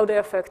and how they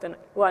affect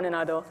one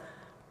another.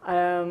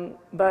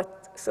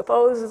 But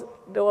suppose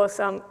there was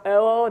some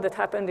error that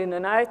happened in the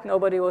night,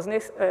 nobody was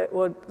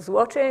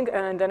watching,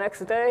 and the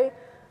next day,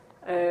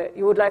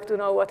 you would like to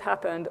know what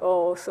happened.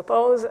 Or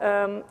suppose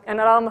an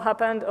alarm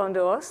happened on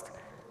the host,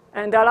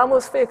 and the alarm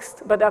was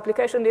fixed, but the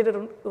application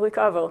didn't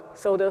recover.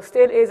 So there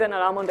still is an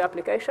alarm on the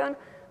application,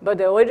 but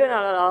the original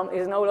alarm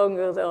is no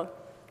longer there.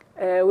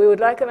 We would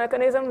like a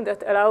mechanism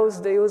that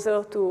allows the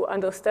user to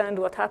understand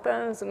what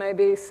happens,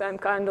 maybe some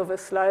kind of a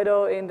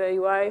slider in the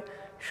UI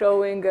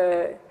showing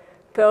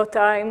per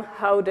time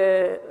how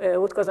the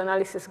root cause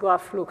analysis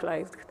graph looks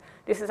like.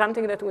 This is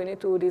something that we need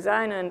to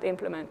design and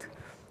implement.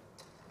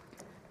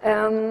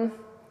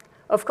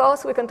 Of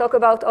course, we can talk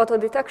about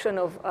auto-detection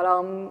of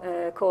alarm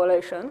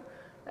correlation.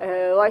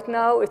 Right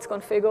now, it's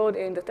configured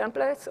in the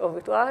templates of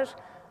Vitrage.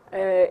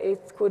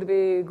 It could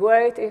be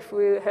great if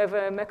we have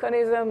a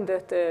mechanism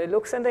that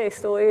looks at the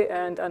history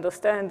and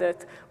understands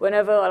that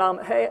whenever alarm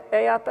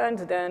A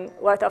happened, then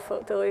right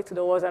after it,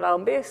 there was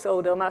alarm B,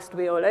 so there must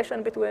be a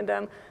relation between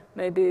them,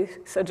 maybe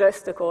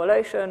suggest a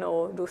correlation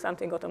or do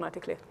something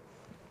automatically.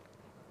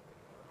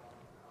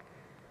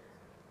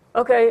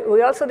 Okay,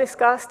 we also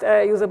discussed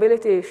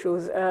usability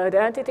issues.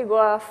 The entity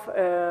graph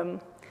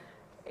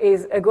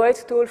is a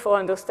great tool for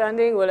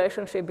understanding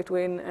relationship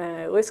between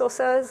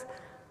resources,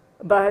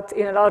 but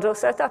in a larger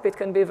setup, it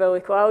can be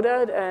very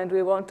crowded, and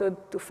we wanted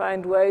to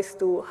find ways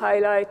to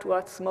highlight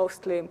what's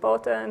mostly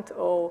important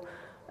or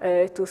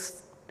to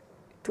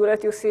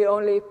let you see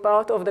only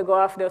part of the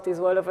graph that is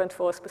relevant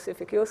for a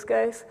specific use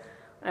case.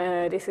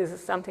 This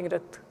is something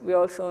that we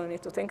also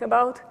need to think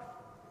about.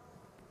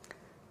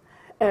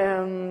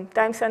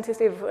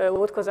 Time-sensitive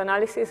root cause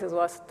analysis is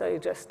what I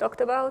just talked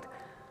about.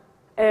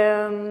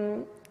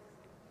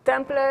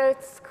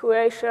 Templates,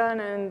 creation,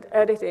 and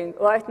editing.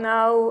 Right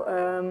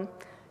now,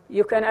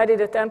 you can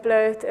edit a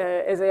template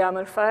as a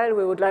YAML file.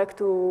 We would like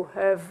to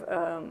have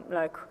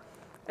like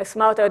a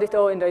smart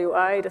editor in the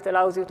UI that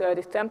allows you to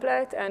edit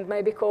template and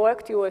maybe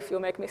correct you if you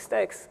make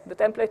mistakes. The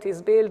template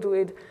is built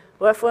with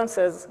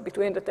references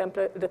between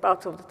the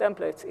parts of the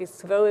templates.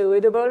 It's very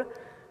readable,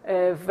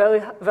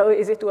 very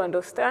easy to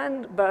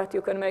understand, but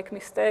you can make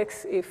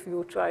mistakes if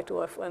you try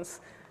to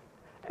reference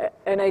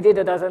an idea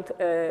that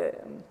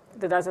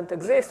doesn't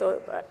exist. Or,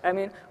 I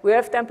mean, we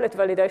have template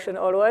validation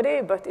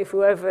already, but if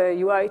we have a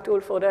UI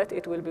tool for that,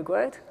 it will be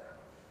great.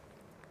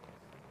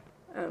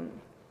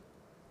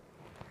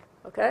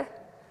 Okay.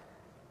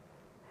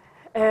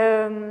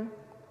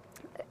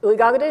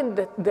 Regarding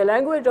the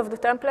language of the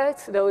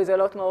templates, there is a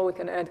lot more we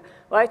can add.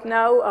 Right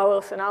now,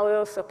 our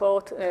scenarios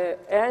support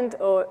and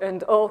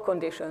or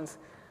conditions.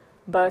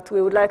 But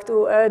we would like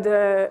to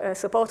add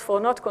support for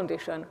not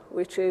condition,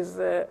 which is,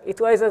 it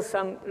raises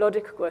some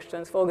logic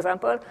questions. For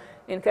example,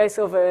 in case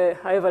of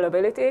high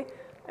availability,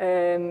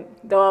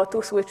 there are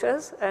two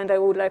switches, and I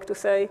would like to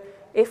say,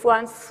 if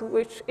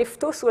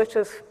two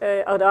switches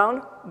are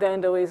down,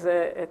 then there is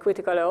a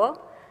critical error.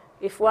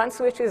 If one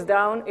switch is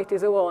down, it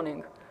is a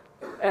warning.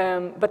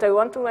 But I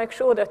want to make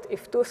sure that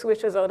if two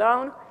switches are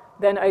down,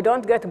 then I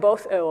don't get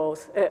both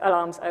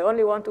alarms. I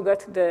only want to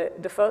get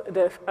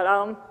the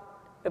alarm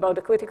about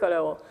the critical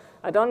error.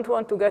 I don't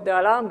want to get the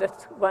alarm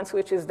that one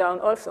switch is down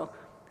also.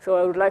 So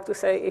I would like to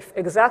say if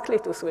exactly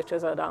two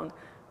switches are down.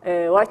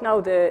 Right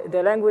now,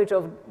 the language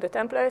of the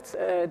templates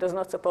does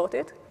not support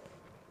it.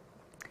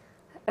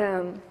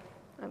 I'm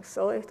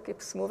sorry, it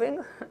keeps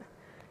moving.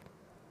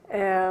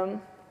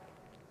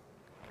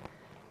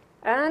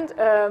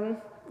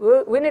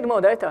 We need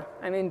more data.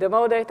 I mean, the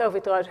more data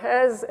Vitrage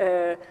has,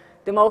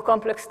 the more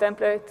complex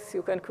templates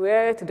you can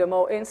create, the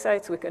more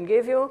insights we can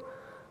give you.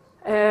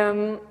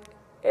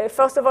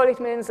 First of all, it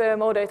means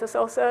more data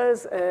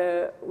sources.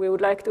 We would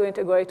like to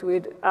integrate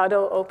with other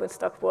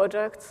OpenStack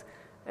projects,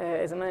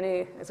 as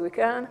many as we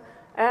can.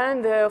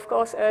 And, of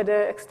course, add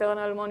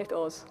external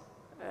monitors.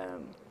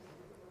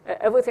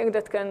 Everything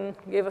that can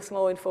give us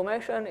more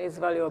information is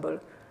valuable.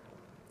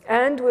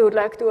 And we would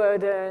like to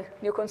add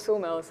new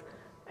consumers.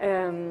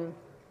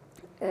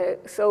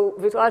 So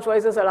Vitrage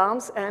raises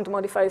alarms and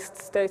modifies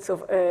states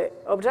of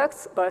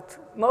objects, but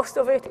most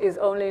of it is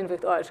only in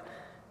Vitrage.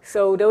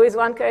 So there is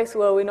one case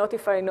where we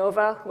notify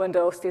Nova when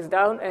the host is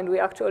down, and we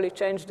actually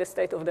change the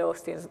state of the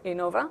host in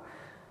Nova.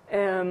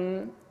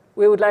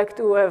 We would like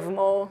to have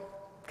more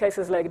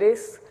cases like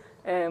this,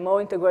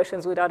 more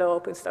integrations with other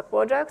OpenStack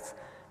projects.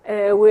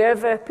 We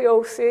have a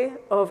POC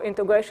of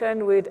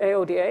integration with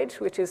AODH,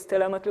 which is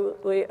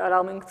telemetry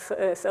alarming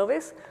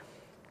service.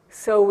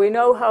 So we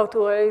know how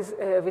to raise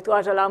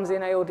Vitrage alarms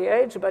in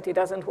AODH, but it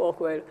doesn't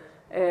work well.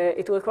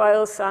 It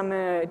requires some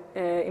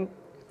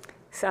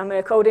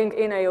coding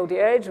in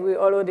AODH. We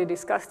already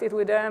discussed it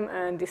with them,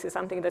 and this is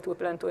something that we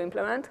plan to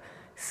implement.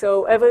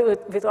 So every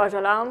Vitrage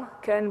alarm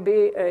can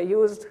be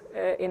used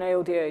in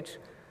AODH.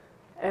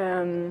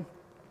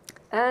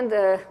 And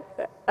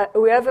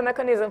we have a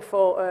mechanism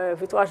for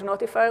Vitrage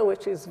notifier,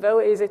 which is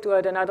very easy to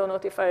add another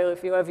notifier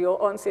if you have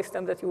your own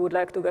system that you would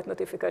like to get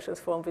notifications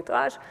from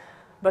Vitrage.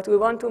 But we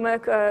want to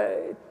make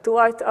to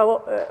write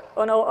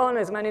on our own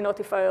as many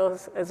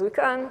notifiers as we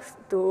can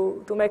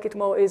to make it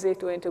more easy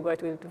to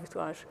integrate with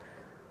Vitrage.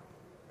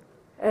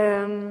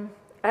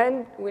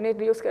 And we need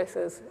use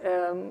cases.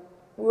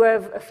 We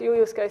have a few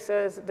use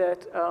cases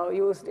that are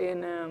used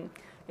in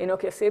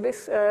Nokia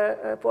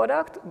CBIS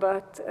product,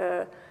 but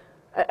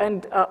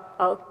and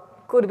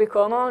could be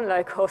common,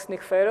 like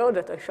host-nick failure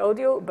that I showed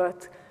you,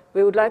 but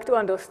we would like to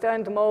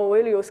understand more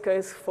real use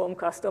case from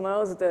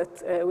customers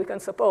that we can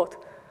support.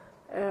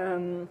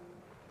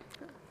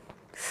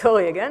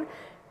 Sorry again.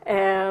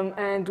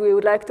 And we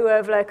would like to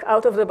have like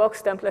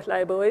out-of-the-box template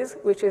libraries,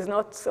 which is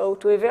not so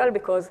trivial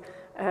because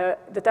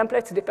the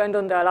templates depend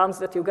on the alarms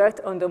that you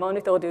get on the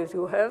monitor that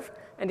you have.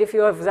 And if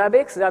you have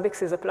Zabbix,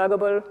 Zabbix is a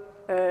pluggable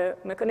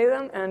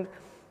mechanism, and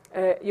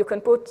you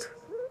can put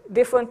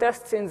different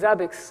tests in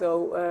Zabbix.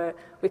 So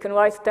we can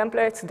write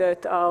templates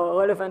that are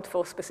relevant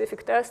for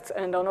specific tests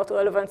and are not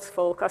relevant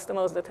for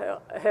customers that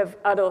have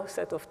other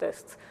set of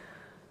tests.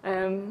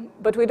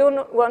 But we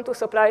do want to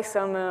supply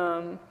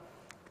some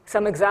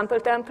example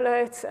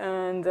templates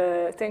and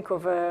think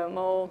of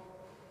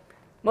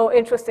more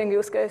interesting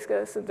use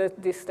cases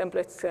that these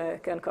templates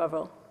can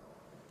cover.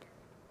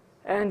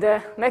 And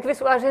make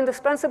Vitrage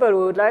indispensable.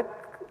 We would like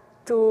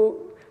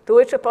to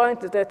reach a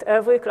point that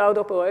every cloud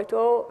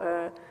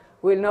operator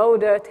will know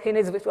that he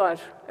needs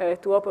Vitrage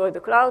to operate the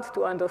cloud,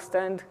 to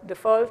understand the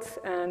faults,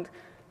 and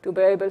to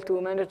be able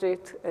to manage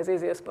it as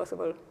easy as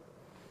possible.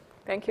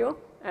 Thank you.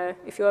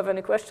 If you have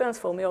any questions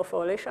for me or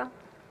for Alicia.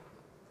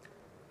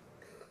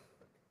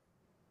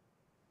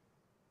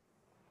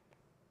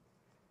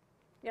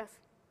 Yes?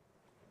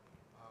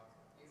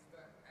 Is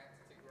the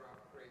entity graph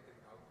created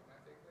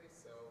automatically,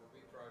 so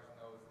Vitrage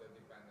knows the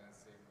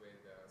dependency with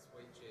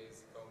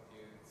switches,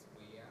 computes,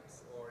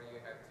 VMs, or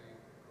you have to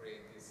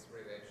create this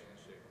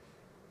relationship?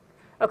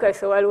 OK,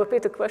 so I'll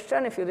repeat the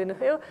question if you didn't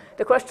hear.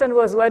 The question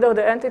was whether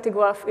the entity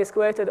graph is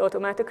created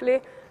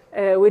automatically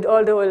with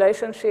all the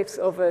relationships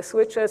of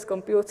switches,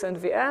 computes, and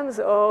VMs,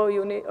 or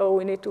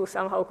we need to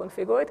somehow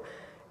configure it.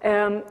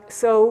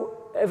 So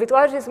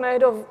Vitrage is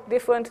made of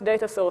different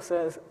data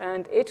sources,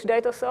 and each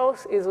data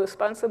source is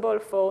responsible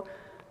for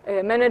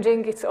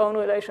managing its own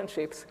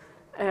relationships.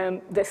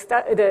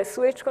 The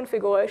switch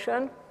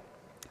configuration,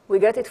 we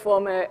get it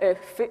from a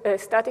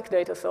static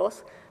data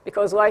source,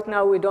 because right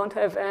now we don't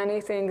have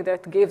anything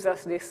that gives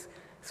us this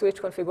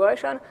switch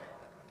configuration.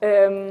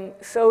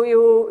 So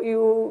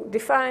you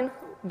define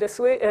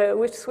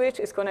which switch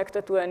is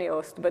connected to any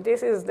host. But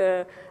this is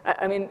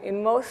I mean,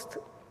 in most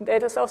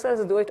data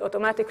sources do it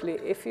automatically.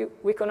 If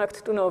we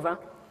connect to Nova,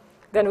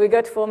 then we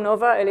get from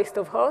Nova a list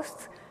of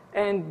hosts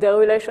and their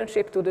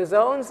relationship to the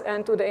zones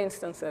and to the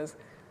instances.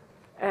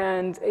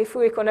 And if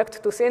we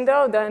connect to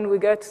Cinder, then we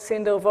get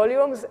Cinder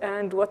volumes,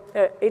 and for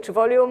each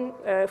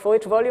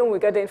volume we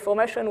get the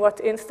information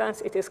what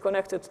instance it is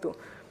connected to.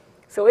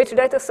 So each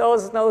data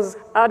source knows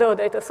other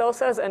data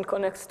sources and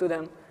connects to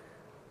them.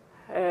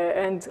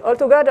 And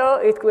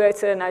altogether, it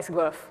creates a nice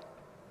graph.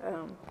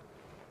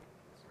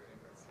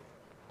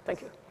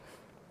 Thank you.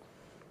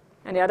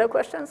 Any other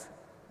questions?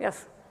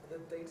 Yes? The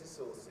data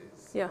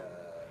sources, yeah.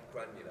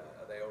 granular,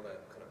 are they on a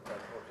kind of per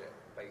project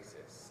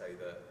basis, so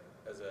that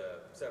as a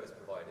service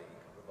provider, you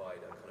can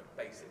provide a kind of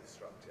basic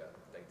structure of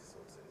data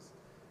sources,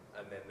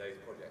 and then those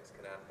projects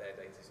can add their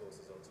data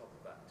sources on top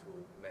of that to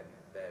augment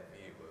their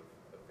view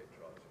of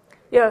Vitrage?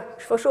 Yeah,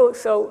 for sure.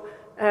 So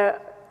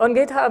on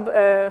GitHub,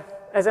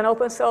 as an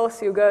open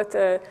source, you get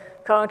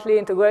currently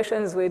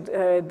integrations with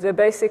the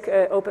basic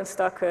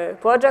OpenStack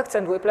projects,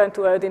 and we plan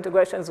to add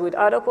integrations with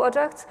other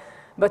projects.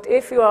 But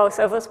if you are a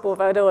service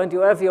provider and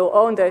you have your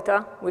own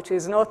data, which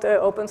is not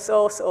open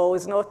source or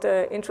is not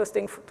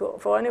interesting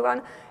for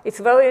anyone, it's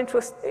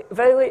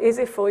very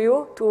easy for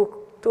you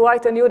to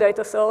write a new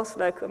data source,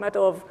 like a matter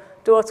of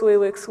 2 or 3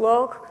 weeks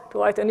work, to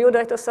write a new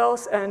data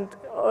source and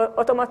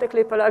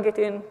automatically plug it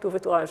into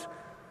Vitrage,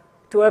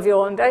 to have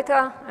your own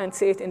data and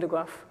see it in the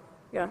graph.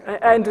 Yeah,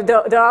 and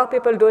there are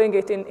people doing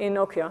it in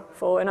Nokia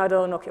for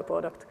another Nokia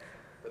product.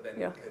 But then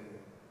can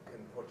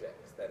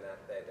projects then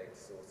add their data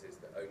sources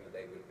that only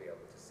they would be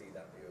able to see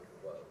that view of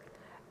the world?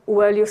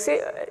 Well, you see,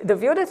 the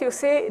view that you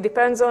see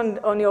depends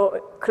on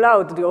your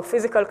cloud, your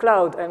physical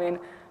cloud. I mean,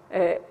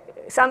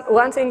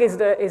 one thing is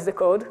the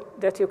code,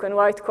 that you can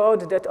write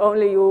code that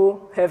only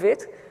you have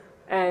it,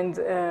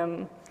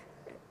 and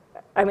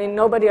I mean,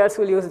 nobody else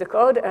will use the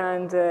code,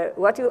 and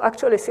what you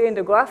actually see in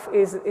the graph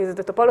is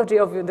the topology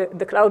of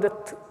the cloud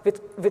that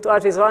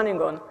Vitrage is running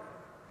on.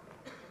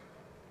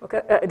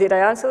 Okay, did I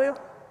answer you?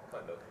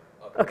 Kind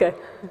of. Okay.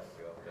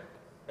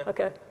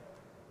 Okay.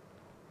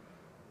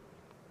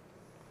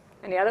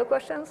 Any other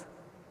questions?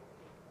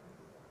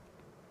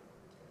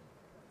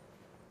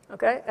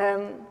 Okay.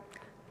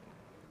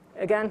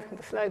 Again,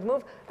 the slide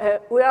move.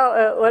 We are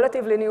a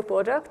relatively new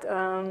project.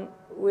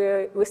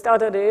 We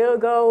started a year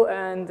ago,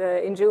 and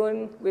in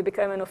June, we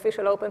became an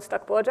official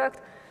OpenStack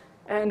project.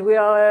 And we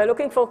are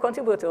looking for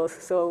contributors.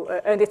 So,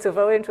 and it's a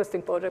very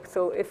interesting project.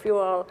 So if you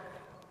are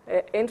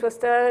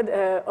interested,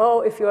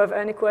 or if you have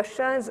any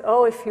questions,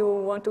 or if you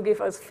want to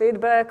give us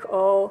feedback,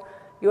 or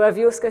you have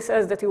use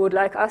cases that you would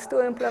like us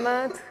to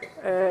implement,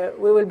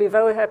 we will be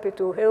very happy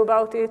to hear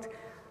about it.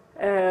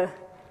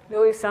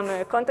 There is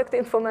some contact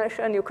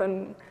information. You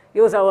can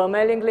use our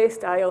mailing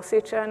list,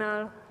 IRC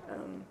channel.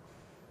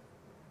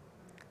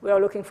 We are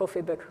looking for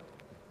feedback.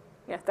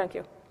 Yeah, thank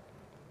you.